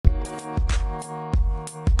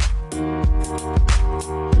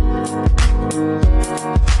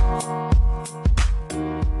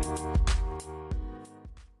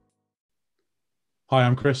Hi,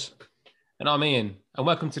 I'm Chris. And I'm Ian, and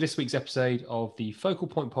welcome to this week's episode of the Focal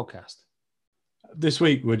Point podcast. This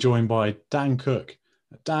week, we're joined by Dan Cooke.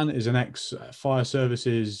 Dan is an ex-fire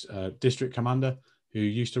services district commander who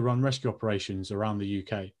used to run rescue operations around the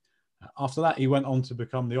UK. After that, he went on to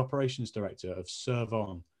become the operations director of Serve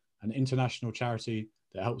On, an international charity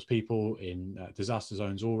that helps people in disaster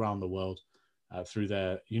zones all around the world through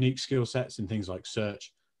their unique skill sets in things like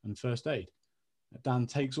search and first aid. Dan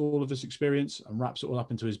takes all of this experience and wraps it all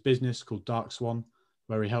up into his business called Dark Swan,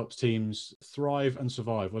 where he helps teams thrive and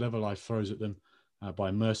survive whatever life throws at them by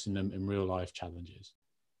immersing them in real life challenges.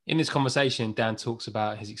 In this conversation, Dan talks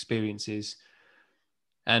about his experiences,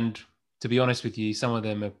 and to be honest with you, some of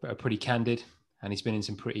them are pretty candid, and he's been in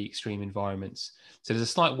some pretty extreme environments. So there's a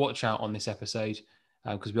slight watch out on this episode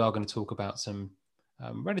because we are going to talk about some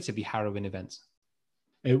relatively harrowing events.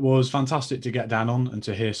 It was fantastic to get Dan on and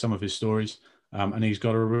to hear some of his stories. And he's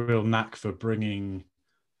got a real knack for bringing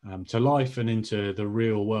to life and into the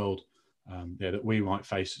real world that we might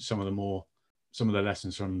face some of the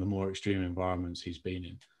lessons from the more extreme environments he's been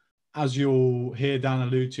in. As you'll hear Dan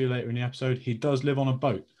allude to later in the episode, he does live on a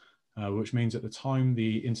boat, which means at the time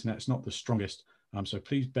the internet's not the strongest. So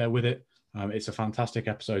please bear with it. It's a fantastic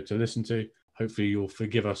episode to listen to. Hopefully you'll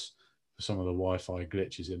forgive us for some of the Wi-Fi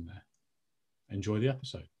glitches in there. Enjoy the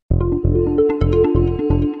episode.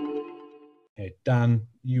 Okay, Dan,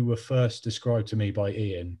 you were first described to me by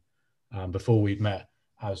Ian before we'd met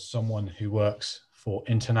as someone who works for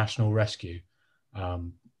International Rescue,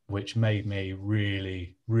 which made me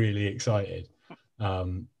really, really excited.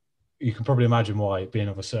 You can probably imagine why, being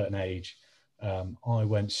of a certain age, I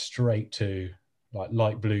went straight to like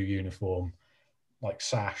light blue uniform, like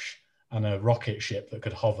sash, and a rocket ship that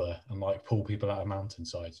could hover and like pull people out of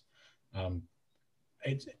mountainsides.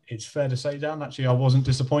 It's fair to say, Dan, actually, I wasn't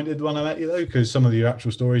disappointed when I met you, though, because some of your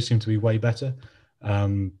actual stories seem to be way better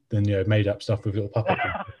than made up stuff with little puppet.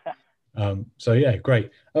 So yeah, great.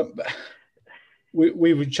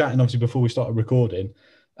 We were chatting obviously before we started recording.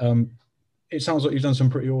 It sounds like you've done some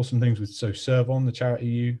pretty awesome things with Serve On, the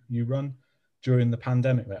charity you run during the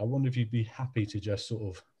pandemic, mate. I wonder if you'd be happy to just sort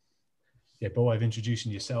of, by way of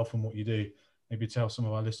introducing yourself and what you do, maybe tell some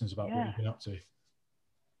of our listeners about what you've been up to.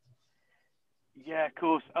 Yeah, of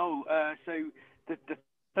course. So the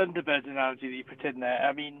Thunderbird analogy that you put in there,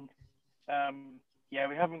 I mean,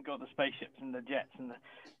 we haven't got the spaceships and the jets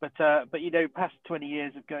but past 20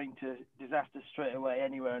 years of going to disasters straight away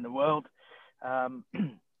anywhere in the world. And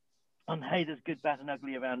hey, there's good, bad and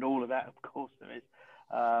ugly around all of that, of course there is.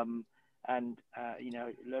 Learned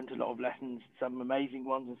a lot of lessons, some amazing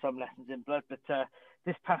ones and some lessons in blood. But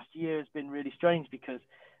this past year has been really strange because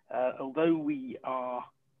although we are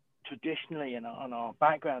traditionally and on our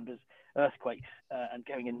background as earthquakes and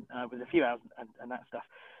going in with a few hours and that stuff,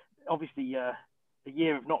 obviously a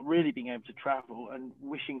year of not really being able to travel and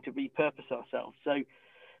wishing to repurpose ourselves. So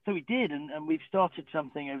we did, and we've started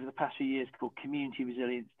something over the past few years called community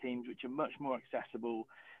resilience teams, which are much more accessible.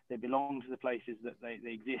 They belong to the places that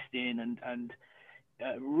they exist in, and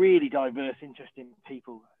really diverse, interesting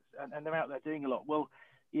people, and they're out there doing a lot. Well,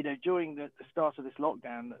 during the start of this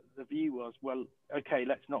lockdown, the view was, well, okay,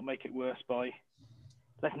 let's not make it worse by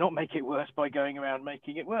going around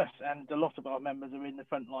making it worse. And a lot of our members are in the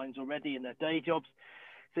front lines already in their day jobs.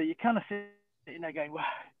 So you kind of sitting there going, well,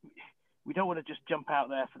 we don't want to just jump out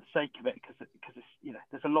there for the sake of it because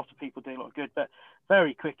there's a lot of people doing a lot of good. But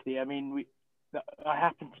very quickly, I mean, I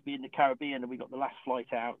happened to be in the Caribbean and we got the last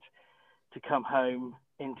flight out to come home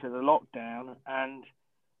into the lockdown, and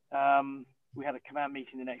we had a command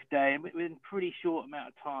meeting the next day, and within a pretty short amount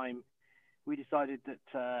of time, we decided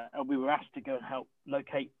that we were asked to go and help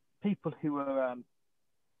locate people who were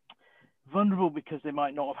vulnerable because they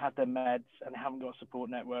might not have had their meds and haven't got a support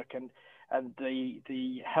network, and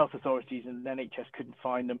the health authorities and the NHS couldn't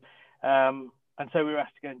find them, and so we were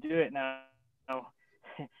asked to go and do it. Now,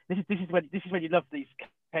 this is when you love these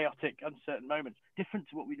chaotic, uncertain moments, different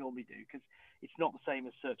to what we normally do because it's not the same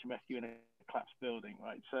as search and rescue in a collapsed building,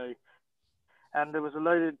 right? So. And there was a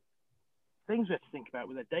load of things we had to think about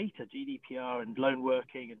with the data, GDPR and lone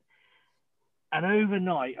working. And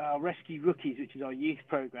overnight, our Rescue Rookies, which is our youth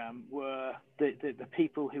program, were the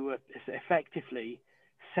people who were effectively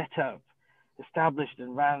set up, established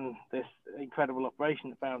and ran this incredible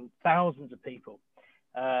operation that found thousands of people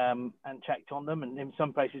and checked on them. And in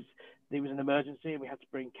some places, there was an emergency and we had to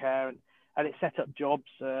bring care. And it set up jobs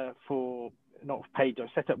for, not paid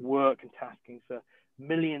jobs, set up work and tasking for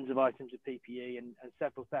millions of items of PPE and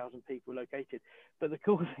several thousand people located. But the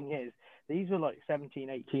cool thing is, these were like 17,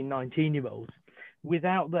 18, 19-year-olds.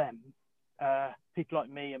 Without them, people like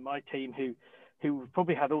me and my team who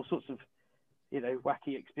probably had all sorts of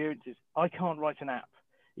wacky experiences. I can't write an app.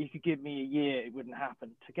 You could give me a year, it wouldn't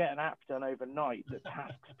happen. To get an app done overnight that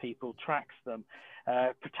tasks people, tracks them,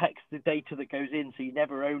 protects the data that goes in, so you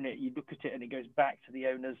never own it. You look at it and it goes back to the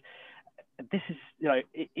owners. This is,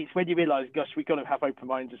 it's when you realise, gosh, we've got to have open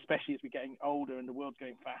minds, especially as we're getting older and the world's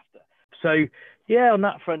going faster. So, yeah, on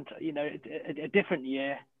that front, a different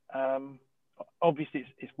year. Obviously,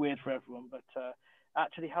 it's weird for everyone, but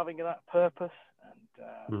actually having that purpose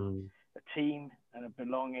and a team and a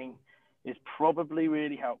belonging is probably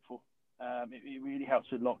really helpful. It really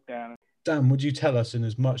helps with lockdown. Dan, would you tell us in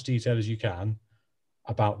as much detail as you can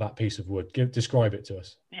about that piece of wood? Describe it to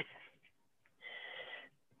us.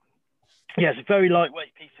 Yeah, it's a very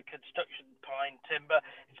lightweight piece of construction pine timber.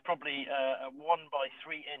 It's probably a 1 by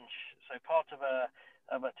 3 inch, so part of a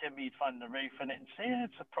timber you'd find in the roof, and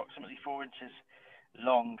it's approximately 4 inches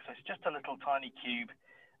long. So it's just a little tiny cube,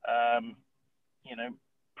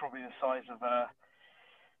 probably the size of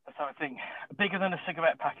that's how I think, bigger than a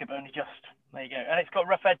cigarette packet, but only just, there you go. And it's got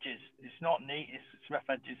rough edges. It's not neat, it's rough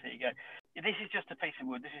edges. Here you go. This is just a piece of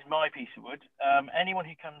wood. This is my piece of wood. Anyone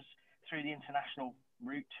who comes through the international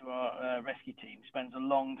route to our rescue team spends a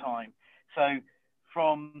long time. So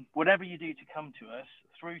from whatever you do to come to us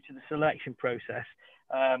through to the selection process,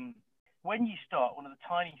 when you start, one of the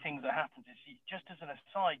tiny things that happens is just as an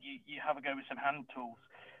aside, you have a go with some hand tools.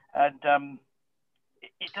 And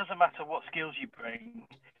it doesn't matter what skills you bring,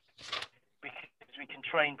 because we can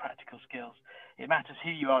train practical skills. It matters who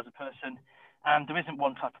you are as a person, and there isn't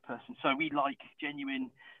one type of person. So we like genuine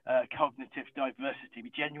cognitive diversity. We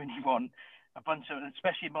genuinely want a bunch of,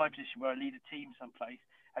 especially in my position where I lead a team someplace,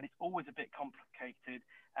 and it's always a bit complicated,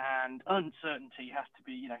 and uncertainty has to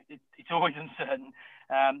be, it's always uncertain.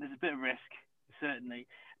 There's a bit of risk, certainly.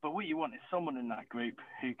 But what you want is someone in that group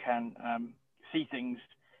who can see things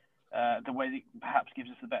the way that perhaps gives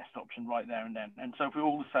us the best option right there and then. And so if we're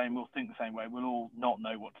all the same, we'll think the same way, we'll all not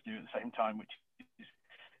know what to do at the same time, which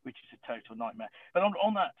is a total nightmare. But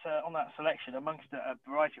on that selection, amongst a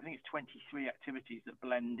variety, I think it's 23 activities that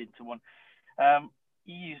blend into one.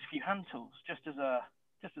 You use a few hand tools just as a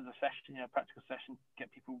session, practical session,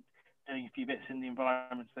 get people doing a few bits in the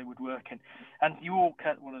environments they would work in. And you all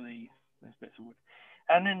cut one of those bits of wood.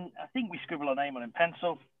 And then I think we scribble our name on in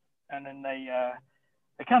pencil, and then they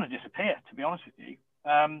kind of disappear, to be honest with you.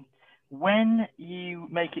 When you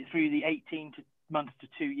make it through the 18 months to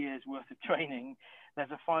 2 years worth of training,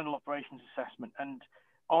 there's a final operations assessment. And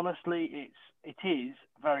honestly, it is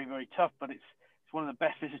very, very tough, but it's one of the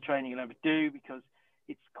best bits of training you'll ever do, because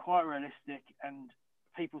it's quite realistic. And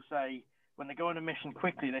people say, when they go on a mission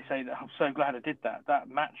quickly, they say that, I'm so glad I did that. That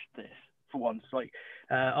matched this for once.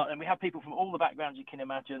 And we have people from all the backgrounds you can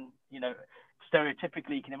imagine.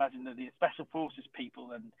 Stereotypically, you can imagine that the special forces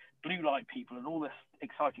people and blue light people and all this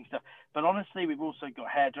exciting stuff. But honestly, we've also got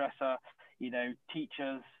hairdresser,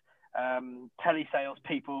 teachers, telesales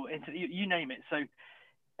people, you name it. So,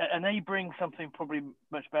 and they bring something probably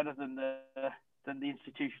much better than the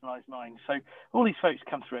institutionalized mind. So all these folks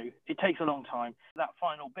come through. It takes a long time. That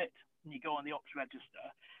final bit, when you go on the ops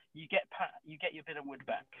register, you get your bit of wood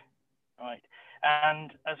back. Right,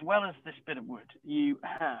 and as well as this bit of wood, you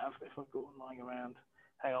have, if I've got one lying around,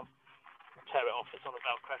 hang on, tear it off, it's on a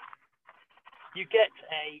Velcro. You get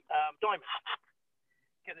a diamond.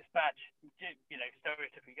 Get this badge.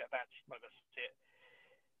 Stereotypically, you get a badge. You might be able to see it.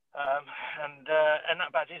 And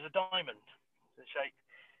that badge is a diamond, the shape.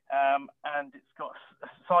 And it's got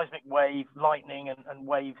a seismic wave, lightning, and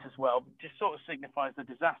waves as well. It just sort of signifies the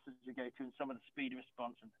disasters you go to and some of the speed of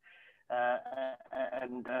response and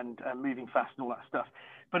moving fast and all that stuff.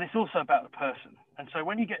 But it's also about the person. And so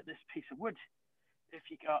when you get this piece of wood,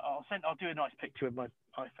 I'll do a nice picture with my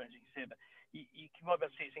iPhone so you can see it. But you might be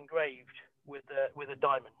able to see it's engraved with a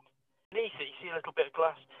diamond. Beneath it, you see a little bit of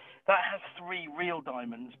glass that has 3 real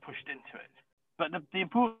diamonds pushed into it. But the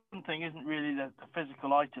important thing isn't really the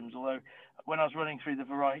physical items. Although when I was running through the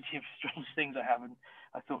variety of strange things I have, and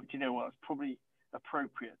I thought, you know what, it's probably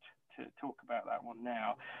appropriate to talk about that one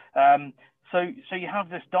now. So you have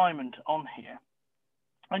this diamond on here,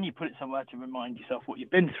 and you put it somewhere to remind yourself what you've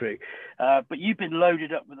been through. But you've been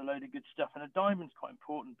loaded up with a load of good stuff, and a diamond's quite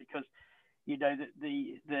important because that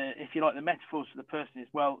the if you like, the metaphors for the person is,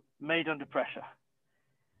 well, made under pressure.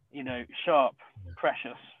 Sharp,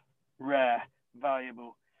 precious, rare,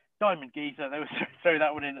 valuable. Diamond geezer, they would throw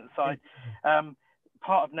that one in at the side.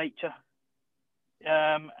 Part of nature,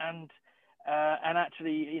 and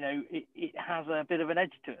actually, it has a bit of an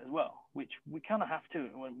edge to it as well, which we kind of have to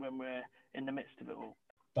when we're in the midst of it all.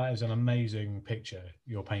 That is an amazing picture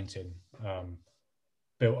you're painting,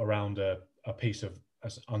 built around a piece of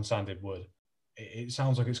unsanded wood. it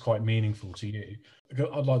sounds like it's quite meaningful to you.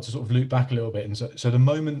 I'd like to sort of loop back a little bit. And so the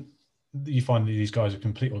moment that you find that these guys have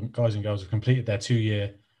guys and girls have completed their 2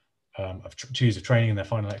 year of 2 years of training and their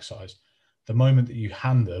final exercise, the moment that you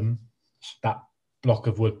hand them that block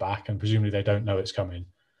of wood back, and presumably they don't know it's coming,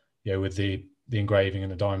 with the engraving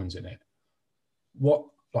and the diamonds in it, what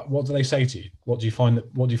do they say to you? What do you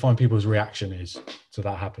find people's reaction is to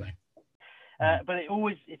that happening? But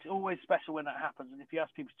it's always special when that happens. And if you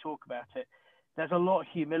ask people to talk about it, there's a lot of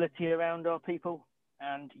humility around our people,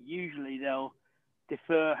 and usually they'll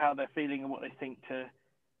defer how they're feeling and what they think to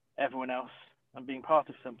everyone else and being part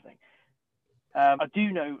of something. I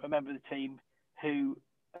do know a member of the team who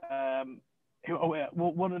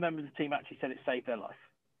one of the members of the team actually said it saved their life.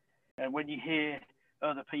 And when you hear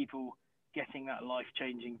other people getting that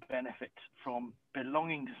life-changing benefit from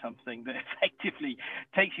belonging to something that effectively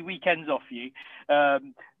takes your weekends off you,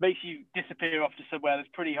 makes you disappear off to somewhere that's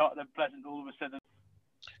pretty hot and pleasant all of a sudden.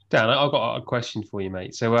 Dan, I've got a question for you,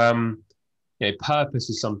 mate. So, purpose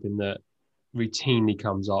is something that routinely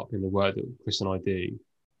comes up in the work that Chris and I do.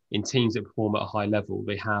 In teams that perform at a high level,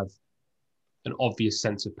 they have an obvious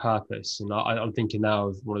sense of purpose. And I'm thinking now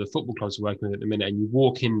of one of the football clubs we're working with at the minute, and you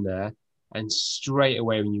walk in there, and straight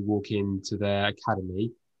away when you walk into their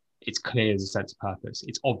academy, it's clear there's a sense of purpose.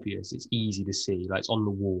 It's obvious. It's easy to see. Like, it's on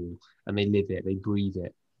the wall, and they live it, they breathe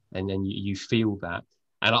it, and then you feel that.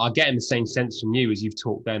 And I get in the same sense from you as you've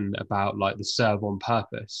talked then about like the serve on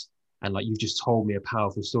purpose. And like you've just told me a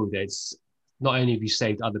powerful story that it's not only have you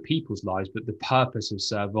saved other people's lives, but the purpose of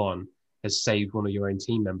serve on has saved one of your own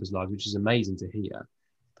team members' lives, which is amazing to hear.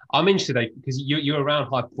 I'm interested, because you're around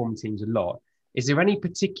high performing teams a lot. Is there any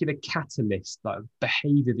particular catalyst, like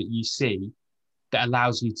behavior that you see that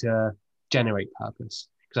allows you to generate purpose?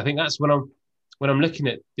 Because I think that's when I'm looking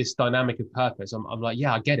at this dynamic of purpose, I'm like,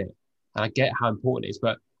 yeah, I get it. And I get how important it is,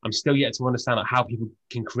 but I'm still yet to understand like, how people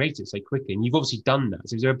can create it so quickly. And you've obviously done that.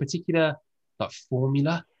 So is there a particular like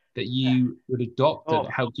formula that you would adopt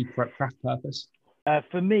that helps you craft purpose?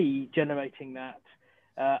 For me, generating that,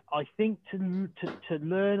 I think to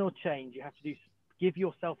learn or change, you have to give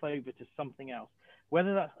yourself over to something else,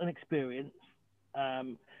 whether that's an experience,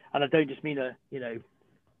 and I don't just mean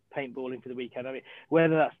paintballing for the weekend. I mean,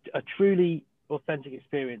 whether that's a truly authentic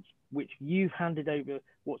experience, which you've handed over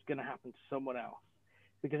what's going to happen to someone else,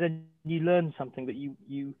 because then you learn something that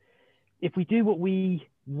you if we do what we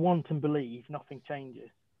want and believe, nothing changes.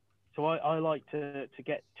 So I like to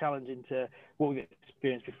get challenged into what we've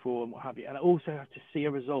experienced before and what have you. And I also have to see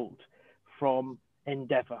a result from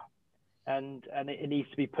endeavor. And it needs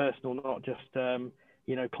to be personal, not just,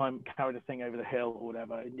 carry the thing over the hill or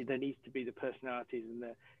whatever. There needs to be the personalities and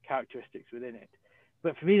the characteristics within it.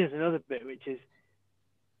 But for me, there's another bit, which is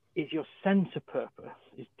your sense of purpose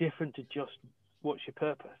is different to just what's your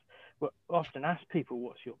purpose. But often ask people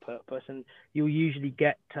what's your purpose, and you'll usually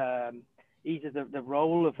get either the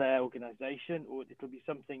role of their organization, or it'll be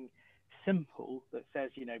something simple that says,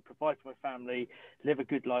 provide for my family, live a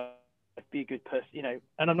good life, be a good person,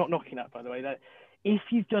 and I'm not knocking that, by the way, that if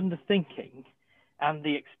you've done the thinking and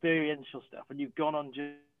the experiential stuff and you've gone on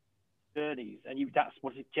journeys and that's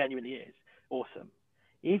what it genuinely is, awesome.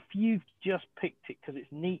 If you've just picked it because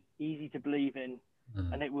it's neat, easy to believe in,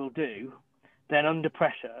 and it will do, then under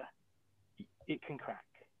pressure, it can crack.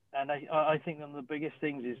 And I think one of the biggest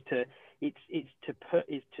things is to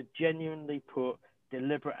genuinely put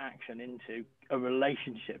deliberate action into a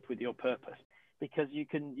relationship with your purpose, because you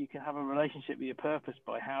can have a relationship with your purpose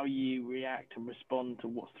by how you react and respond to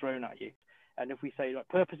what's thrown at you. And if we say like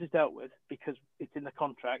purpose is dealt with because it's in the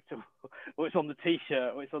contract or it's on the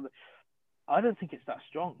t-shirt or I don't think it's that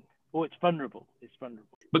strong, or it's vulnerable. It's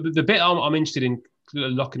vulnerable. But the bit I'm interested in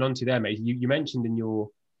locking onto there, mate, you mentioned in your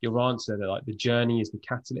answer that like the journey is the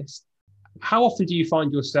catalyst. How often do you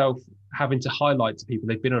find yourself having to highlight to people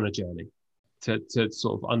they've been on a journey to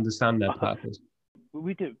sort of understand their purpose?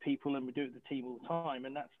 We do it with people and we do it with the team all the time,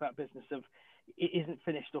 and that's that business of it isn't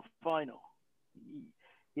finished or final.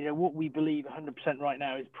 What we believe 100% right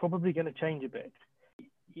now is probably going to change a bit.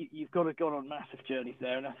 You've got to go on massive journeys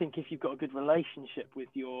there, and I think if you've got a good relationship with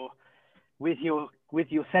your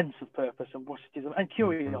sense of purpose and what it is and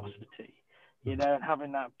curiosity, and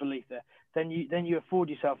having that belief there, then you afford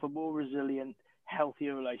yourself a more resilient,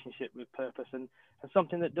 healthier relationship with purpose and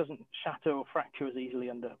something that doesn't shatter or fracture as easily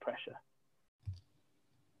under pressure.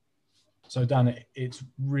 So Dan, it's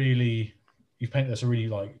really, you've painted us a really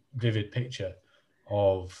like vivid picture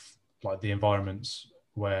of like the environments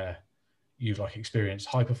where you've like experienced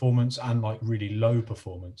high performance and like really low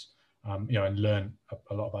performance, and learn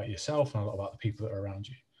a lot about yourself and a lot about the people that are around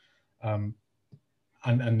you.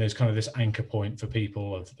 And there's kind of this anchor point for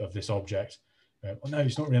people of this object Well, no,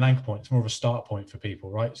 it's not really an anchor point. It's more of a start point for people,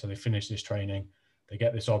 right? So they finish this training, they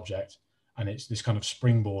get this object, and it's this kind of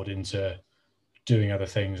springboard into doing other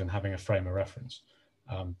things and having a frame of reference.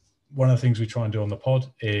 One of the things we try and do on the pod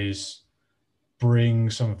is bring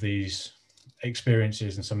some of these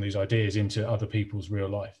experiences and some of these ideas into other people's real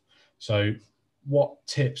life. So what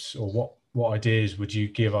tips or what ideas would you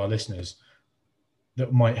give our listeners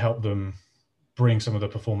that might help them bring some of the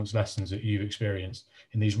performance lessons that you've experienced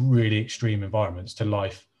in these really extreme environments to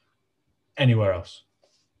life anywhere else?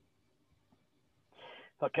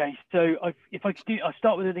 Okay, so if I could I'll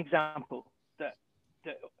start with an example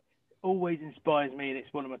that always inspires me, and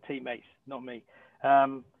it's one of my teammates, not me.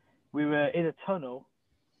 We were in a tunnel.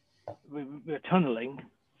 We were tunneling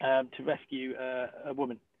to rescue a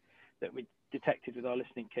woman that we detected with our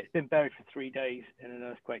listening kit. It's been buried for 3 days in an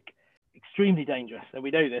earthquake. Extremely dangerous, and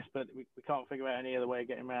we know this, but we can't figure out any other way of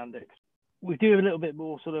getting around it. We do a little bit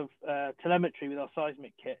more sort of telemetry with our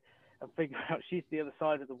seismic kit and figure out she's the other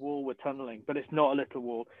side of the wall we're tunneling, but it's not a little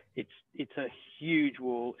wall. It's a huge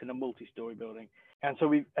wall in a multi-story building, and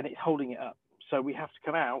so it's holding it up. So we have to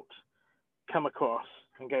come out, come across,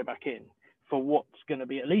 and go back in for what's going to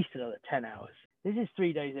be at least another 10 hours. This is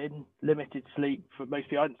 3 days in, limited sleep for most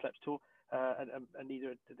people. I hadn't slept at all, and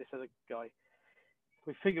neither did this other guy.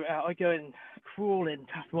 We figure it out. I go and crawl in,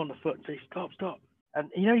 tap him on the foot, and say, stop. And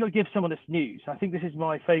you got to give someone this news. I think this is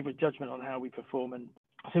my favourite judgment on how we perform. And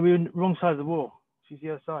so we were on the wrong side of the wall. She's the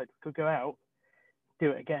other side. Could go out, do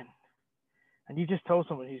it again. And you just told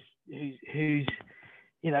someone who's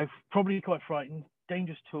probably quite frightened,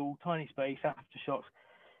 dangerous tool, tiny space, aftershocks,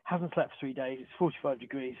 hasn't slept for 3 days. It's 45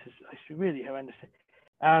 degrees. It's really horrendous.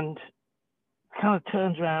 And kind of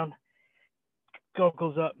turns around,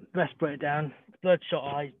 goggles up, respirator down, bloodshot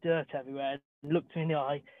eyes, dirt everywhere, and looks me in the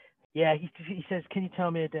eye. Yeah, he says, can you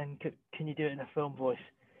tell me again, can you do it in a film voice?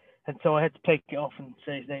 And so I had to take it off and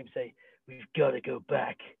say his name, say, we've got to go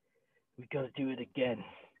back. We've got to do it again.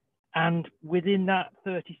 And within that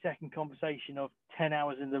 30-second conversation of 10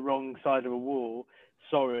 hours in the wrong side of a wall,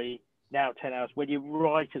 sorry, now 10 hours, when you're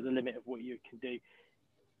right at the limit of what you can do,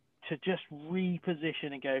 to just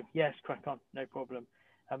reposition and go, yes, crack on, no problem,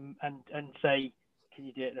 and say, can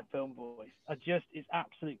you do it in a film voice? It's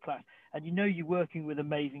absolute class. And you're working with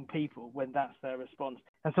amazing people when that's their response.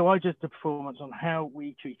 And so I just did a performance on how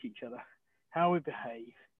we treat each other, how we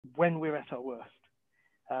behave when we're at our worst.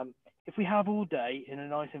 If we have all day in a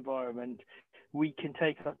nice environment, we can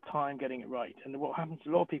take our time getting it right. And what happens to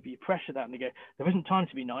a lot of people, you pressure that and they go, there isn't time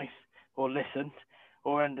to be nice or listen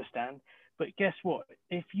or understand. But guess what?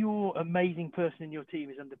 If your amazing person in your team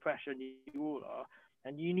is under pressure, and you all are,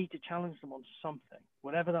 and you need to challenge them on something,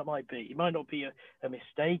 whatever that might be. It might not be a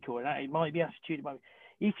mistake, or it might be attitude.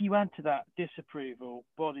 If you add to that disapproval,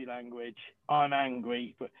 body language, I'm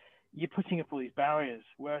angry, but you're putting up all these barriers.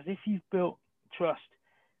 Whereas if you've built trust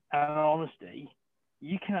and honesty,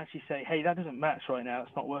 you can actually say, hey, that doesn't match right now.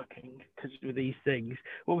 It's not working because of these things.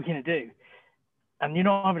 What are we going to do? And you're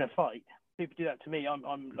not having a fight. People do that to me. I'm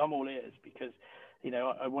all ears because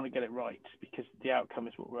I want to get it right, because the outcome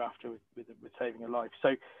is what we're after with saving a life.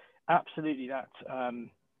 So absolutely that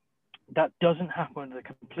doesn't happen with a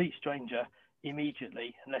complete stranger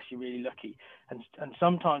immediately unless you're really lucky. And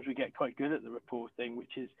sometimes we get quite good at the rapport thing,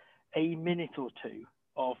 which is a minute or two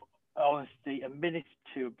of honesty, a minute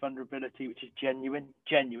or two of vulnerability, which is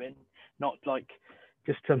genuine, not like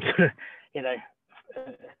just some sort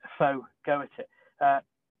of, faux go at it.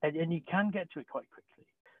 And you can get to it quite quickly.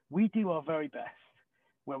 We do our very best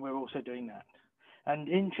when we're also doing that. And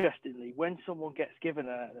interestingly, when someone gets given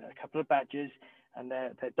a couple of badges and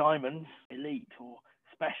they're diamonds, elite or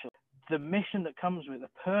special, the mission that comes with, the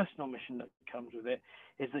personal mission that comes with it,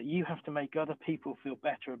 is that you have to make other people feel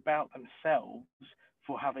better about themselves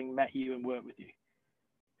for having met you and worked with you.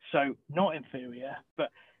 So not inferior,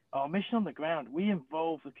 but our mission on the ground, we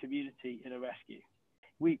involve the community in a rescue.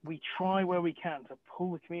 We try where we can to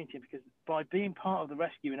pull the community in, because by being part of the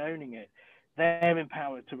rescue and owning it, they're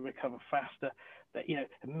empowered to recover faster. That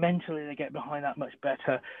mentally they get behind that much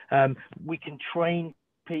better. We can train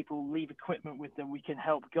people, leave equipment with them. We can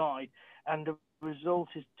help guide, and the result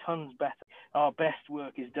is tons better. Our best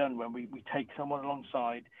work is done when we take someone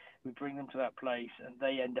alongside, we bring them to that place, and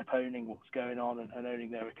they end up owning what's going on and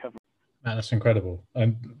owning their recovery. Man, that's incredible.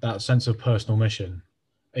 And that sense of personal mission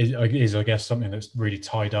is I guess, something that's really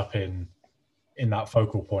tied up in that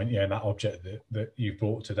focal point, in that object that you've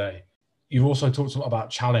brought today. You've also talked a lot about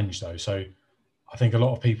challenge, though. So I think a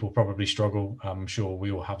lot of people probably struggle, I'm sure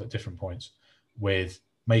we all have at different points, with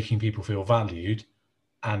making people feel valued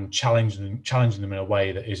and challenging them in a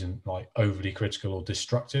way that isn't like overly critical or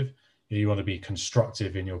destructive. You want to be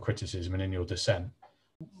constructive in your criticism and in your dissent.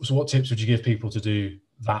 So what tips would you give people to do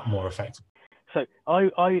that more effectively? So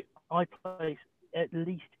I place at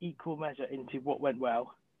least equal measure into what went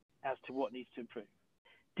well as to what needs to improve.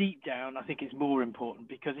 Deep down, I think it's more important,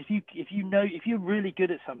 because if you're really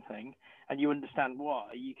good at something and you understand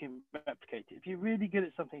why, you can replicate it. If you're really good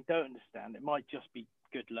at something, don't understand, it might just be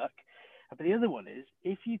good luck. But the other one is,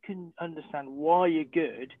 if you can understand why you're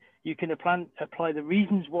good, you can apply the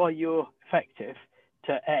reasons why you're effective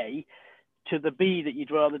to A, to the B that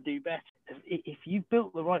you'd rather do better. If you've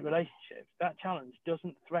built the right relationships, that challenge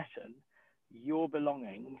doesn't threaten your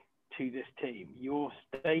belonging to this team. Your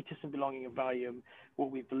status and belonging and value and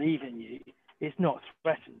what we believe in you is not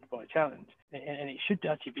threatened by challenge. And it should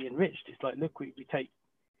actually be enriched. It's like, look, we take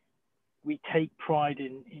pride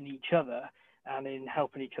in each other and in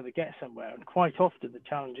helping each other get somewhere. And quite often the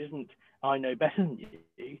challenge isn't, I know better than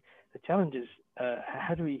you. The challenge is,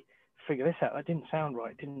 how do we figure this out? That didn't sound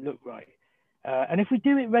right, didn't look right. And if we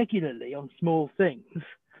do it regularly on small things,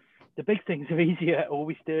 the big things are easier, or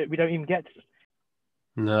we don't even get to them.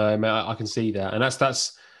 No, mate, I can see that. And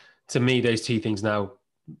that's to me, those two things now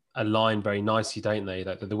align very nicely, don't they?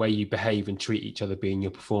 That the way you behave and treat each other being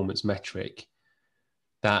your performance metric,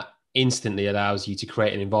 that instantly allows you to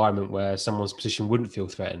create an environment where someone's position wouldn't feel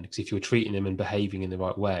threatened. Because if you're treating them and behaving in the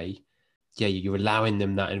right way, yeah, you're allowing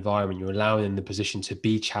them that environment, you're allowing them the position to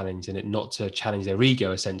be challenged, and it not to challenge their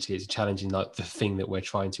ego, essentially. It's challenging like the thing that we're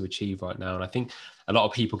trying to achieve right now. And I think a lot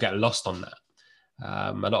of people get lost on that.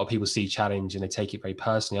 A lot of people see challenge and they take it very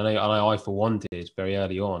personally. I know I for one did very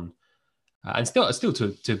early on, and still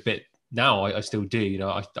to a bit now. I still do. You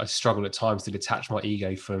know, I struggle at times to detach my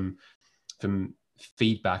ego from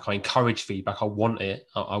feedback. I encourage feedback. I want it.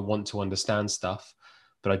 I want to understand stuff,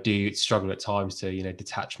 but I do struggle at times to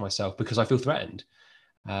detach myself because I feel threatened.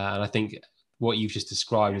 And I think what you've just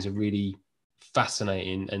described is a really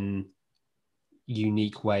fascinating and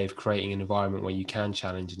unique way of creating an environment where you can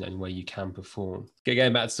challenge and where you can perform.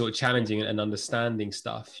 Going back to sort of challenging and understanding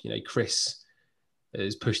stuff, Chris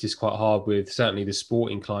has pushed this quite hard with certainly the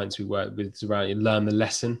sporting clients we work with around learn the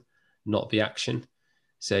lesson, not the action.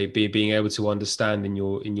 So being able to understand in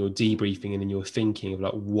your debriefing and in your thinking of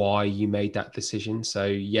like why you made that decision. So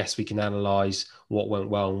yes, we can analyze what went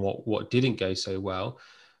well and what didn't go so well.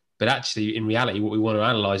 But actually, in reality, what we want to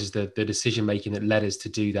analyze is the decision-making that led us to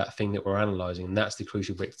do that thing that we're analyzing. And that's the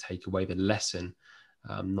crucial bit to take away the lesson,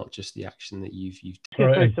 not just the action that you've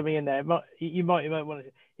throw something in there. You might want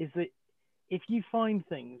to, is that if you find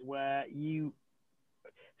things where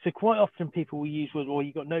so quite often people will use words, or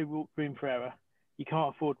you've got no room for error, you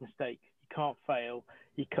can't afford mistakes, you can't fail.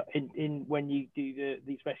 When you do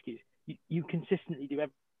these rescues, you consistently do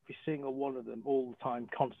every single one of them all the time,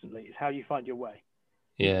 constantly. It's how you find your way.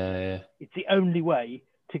 Yeah. It's the only way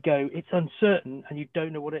to go. It's uncertain and you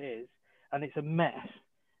don't know what it is, and it's a mess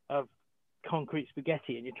of concrete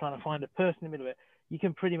spaghetti, and you're trying to find a person in the middle of it. You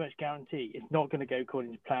can pretty much guarantee it's not going to go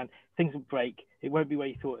according to plan. Things will break. It won't be where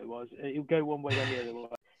you thought it was. It'll go one way, then the other way.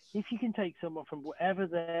 If you can take someone from whatever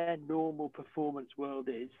their normal performance world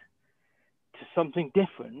is to something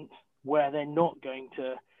different, where they're not going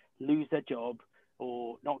to lose their job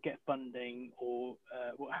or not get funding or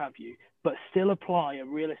what have you, but still apply a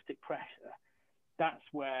realistic pressure, that's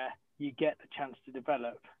where you get the chance to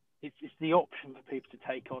develop. It's the option for people to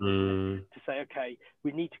take on, isn't it? To say, okay,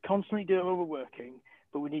 we need to constantly do it while we're working,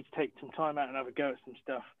 but we need to take some time out and have a go at some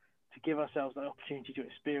stuff to give ourselves that opportunity to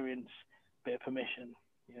experience a bit of permission,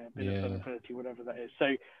 a bit of vulnerability, whatever that is.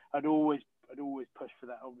 So I'd always push for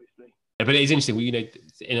that, obviously. But it is interesting,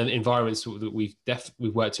 in environments that we've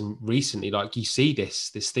worked in recently, like you see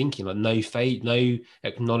this thinking, like no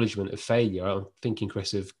acknowledgement of failure. I'm thinking,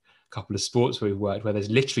 Chris, of a couple of sports where we've worked where there's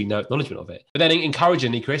literally no acknowledgement of it. But then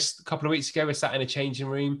encouragingly, Chris, a couple of weeks ago, we sat in a changing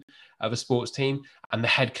room of a sports team and the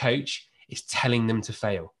head coach is telling them to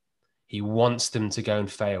fail. He wants them to go and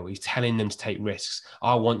fail. He's telling them to take risks.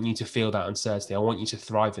 I want you to feel that uncertainty. I want you to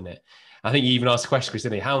thrive in it. I think you even asked the question, Chris,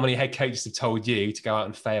 didn't you? How many head coaches have told you to go out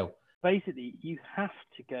and fail? Basically, you have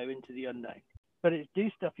to go into the unknown, but it's do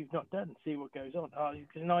stuff you've not done, see what goes on. Oh,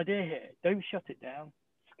 there's an idea here. Don't shut it down.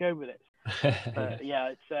 Just go with it. It's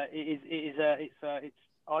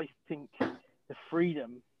I think the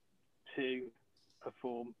freedom to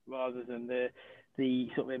perform rather than the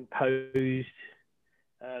sort of imposed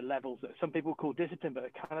levels that some people call discipline, but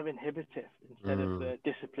are kind of inhibitive instead of the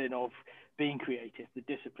discipline of being creative, the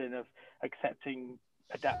discipline of accepting,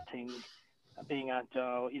 adapting, being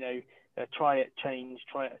agile, try it, change,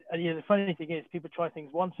 try it. And the funny thing is, people try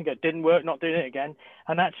things once and go, didn't work, not doing it again.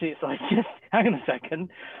 And actually, it's like, just hang on a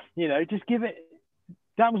second, just give it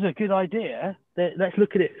that was a good idea. Let's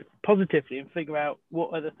look at it positively and figure out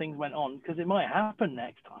what other things went on, because it might happen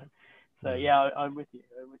next time. So yeah, I'm with you.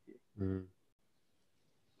 I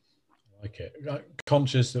like it.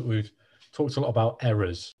 Conscious that we've talked a lot about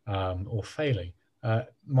errors or failing.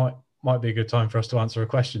 Might be a good time for us to answer a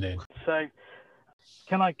question, Ian. So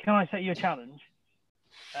can I set you a challenge?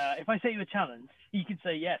 If I set you a challenge, you can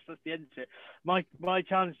say yes. That's the end of it. My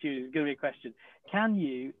challenge to you is going to be a question. Can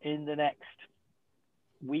you, in the next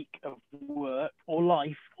week of work or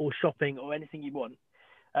life or shopping or anything you want,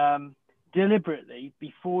 deliberately,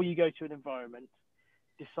 before you go to an environment,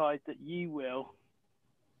 decide that you will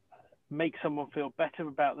make someone feel better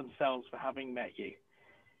about themselves for having met you?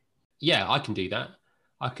 Yeah, I can do that.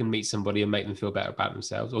 I can meet somebody and make them feel better about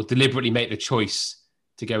themselves, or deliberately make the choice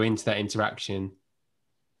to go into that interaction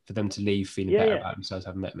for them to leave feeling better about themselves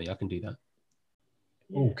having met me. I can do that.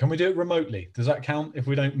 Oh, can we do it remotely? Does that count if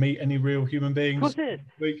we don't meet any real human beings? Of course it is.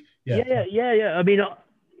 Week? Yeah. I mean,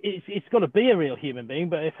 it's got to be a real human being,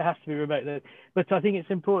 but if it has to be remote, then. But I think it's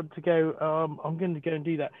important to go. I'm going to go and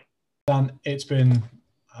do that. Dan, it's been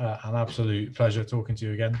an absolute pleasure talking to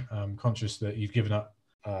you again. I'm conscious that you've given up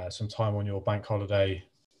some time on your bank holiday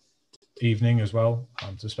evening as well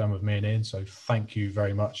to spend with me and Ian. So thank you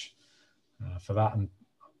very much for that. And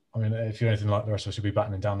I mean, if you're anything like the rest of us, you'll be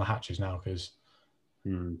battening down the hatches now because.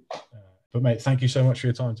 But mate, thank you so much for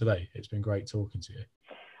your time today. It's been great talking to you.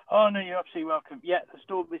 Oh no, you're absolutely welcome. Yeah, the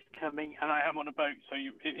storm is coming, and I am on a boat, so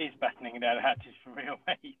it is battening down the hatches for real,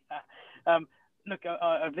 mate. Look,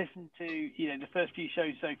 I've listened to the first few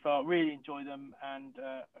shows so far. Really enjoy them, and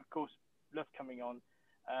of course, love coming on.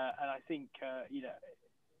 And I think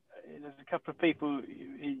there's a couple of people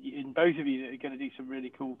in both of you that are going to do some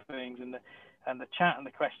really cool things, and the chat and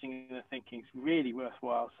the questioning and the thinking is really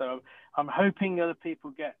worthwhile. So I'm hoping other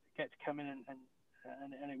people get to come in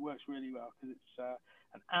and it works really well, because it's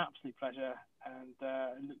an absolute pleasure,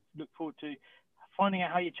 and look forward to finding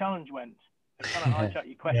out how your challenge went. I kind of hijack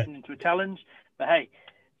your question into a challenge, but hey,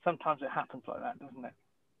 sometimes it happens like that, doesn't it?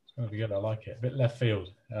 It's going to be good. I like it. A bit left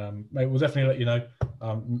field. Mate, we'll definitely let you know.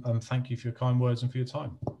 And thank you for your kind words and for your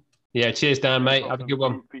time. Yeah, cheers, Dan, mate. Have a good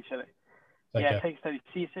one. Really appreciate it. Take care. Thanks, Tony.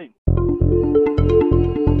 See you soon.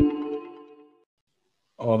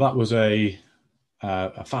 Oh, that was a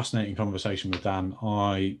fascinating conversation with Dan.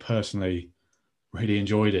 I personally really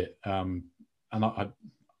enjoyed it, and I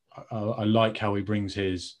like how he brings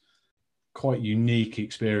his quite unique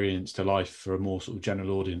experience to life for a more sort of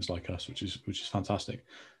general audience like us, which is fantastic.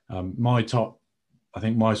 My sort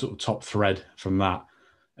of top thread from that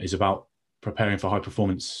is about preparing for high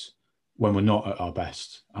performance when we're not at our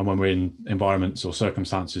best and when we're in environments or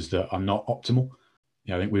circumstances that are not optimal.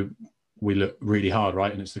 I think we look really hard,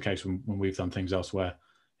 right? And it's the case when we've done things elsewhere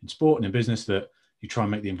in sport and in business that you try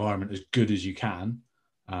and make the environment as good as you can,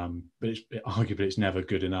 but arguably it's never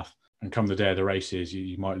good enough. And come the day of the races,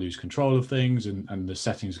 you might lose control of things, and the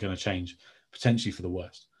settings are going to change potentially for the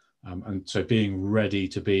worst. And so being ready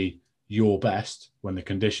to be your best when the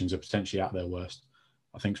conditions are potentially at their worst,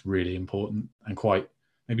 I think is really important and quite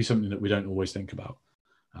maybe something that we don't always think about.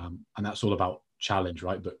 And that's all about challenge,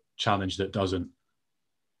 right? But challenge that doesn't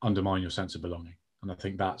undermine your sense of belonging. And I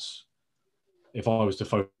think that's, if I was to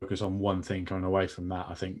focus on one thing coming away from that,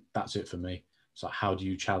 I think that's it for me. It's like, how do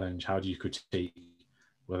you challenge? How do you critique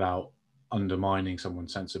without undermining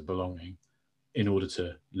someone's sense of belonging in order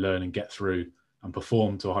to learn and get through and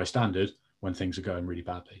perform to a high standard when things are going really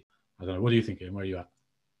badly? I don't know. What do you think, Ian? Where are you at?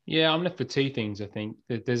 Yeah, I'm left with two things, I think.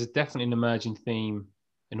 There's definitely an emerging theme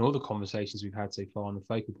in all the conversations we've had so far on the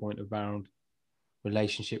focal point around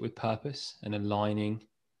relationship with purpose and aligning,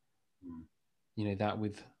 that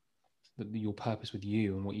with your purpose with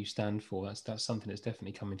you and what you stand for. That's something that's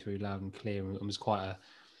definitely coming through loud and clear, and was quite a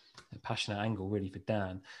passionate angle really for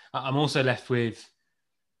Dan. I'm also left with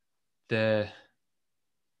the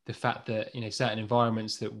fact that certain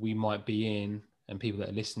environments that we might be in and people that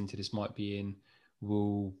are listening to this might be in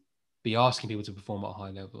will be asking people to perform at a high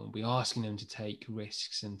level and be asking them to take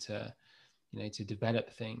risks and to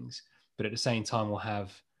develop things, but at the same time we'll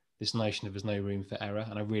have this notion of there's no room for error.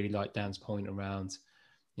 And I really like Dan's point around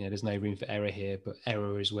there's no room for error here, but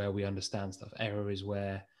error is where we understand stuff. Error is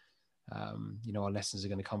where our lessons are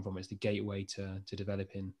going to come from. It's the gateway to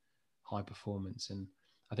developing high performance. And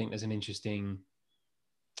I think there's an interesting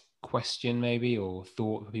question maybe, or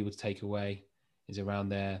thought for people to take away, is around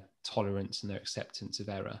their tolerance and their acceptance of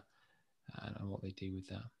error and what they do with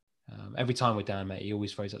that. Every time with Dan, mate, he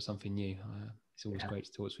always throws up something new. It's always great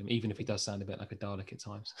to talk to him, even if he does sound a bit like a Dalek at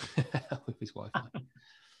times with his Wi-Fi.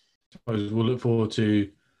 We'll look forward to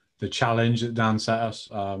the challenge that Dan set us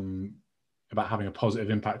about having a positive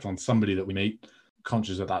impact on somebody that we meet.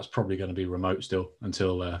 conscious that that's probably going to be remote still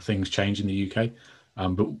until things change in the UK.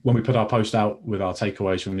 But when we put our post out with our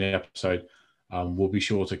takeaways from the episode, we'll be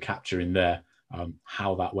sure to capture in there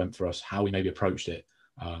how that went for us, how we maybe approached it,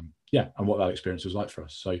 and what that experience was like for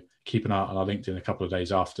us. So keep an eye on our LinkedIn a couple of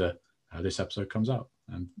days after this episode comes out.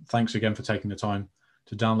 And thanks again for taking the time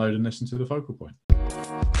to download and listen to The Focal Point.